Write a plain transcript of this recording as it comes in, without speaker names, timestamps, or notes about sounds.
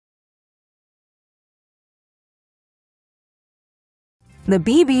The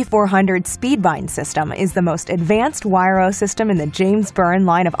BB400 Speedbind System is the most advanced Wire-O system in the James Byrne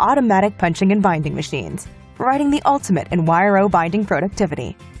line of automatic punching and binding machines, providing the ultimate in Wire-O binding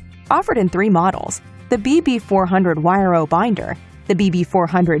productivity. Offered in 3 models, the BB400 Wire-O binder, the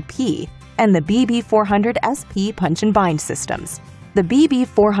BB400P, and the BB400 SP punch and bind systems. The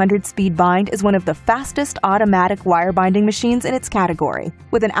BB400 Speedbind is one of the fastest automatic wire binding machines in its category,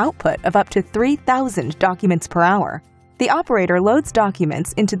 with an output of up to 3,000 documents per hour. The operator loads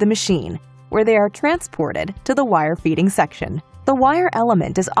documents into the machine, where they are transported to the wire feeding section. The wire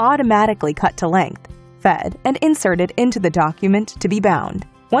element is automatically cut to length, fed, and inserted into the document to be bound.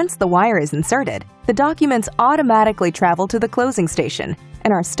 Once the wire is inserted, the documents automatically travel to the closing station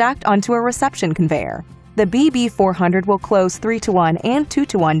and are stacked onto a reception conveyor. The BB400 will close 3:1 and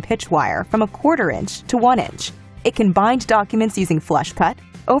 2:1 pitch wire from 1/4 inch to 1 inch. It can bind documents using flush cut,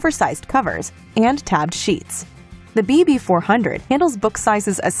 oversized covers, and tabbed sheets. The BB400 handles book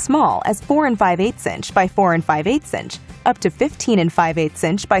sizes as small as 4 5/8 inch by 4 5/8 inch, up to 15 5/8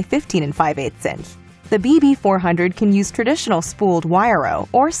 inch by 15 5/8 inch. The BB400 can use traditional spooled Wire-O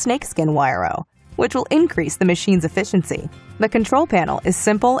or SnakeSkin Wire-O, which will increase the machine's efficiency. The control panel is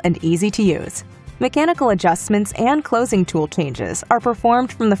simple and easy to use. Mechanical adjustments and closing tool changes are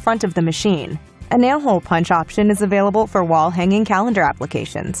performed from the front of the machine. A nail hole punch option is available for wall-hanging calendar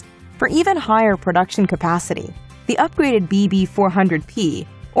applications. For even higher production capacity, the upgraded BB400P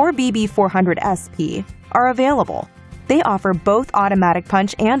or BB400 SP are available. They offer both automatic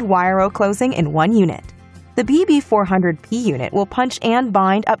punch and Wire-O closing in one unit. The BB400P unit will punch and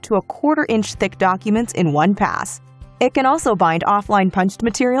bind up to 1/4 inch thick documents in one pass. It can also bind offline punched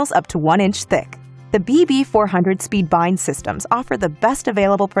materials up to 1 inch thick. The BB400 Speedbind systems offer the best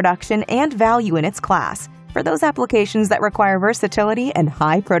available production and value in its class for those applications that require versatility and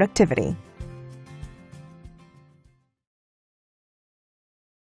high productivity.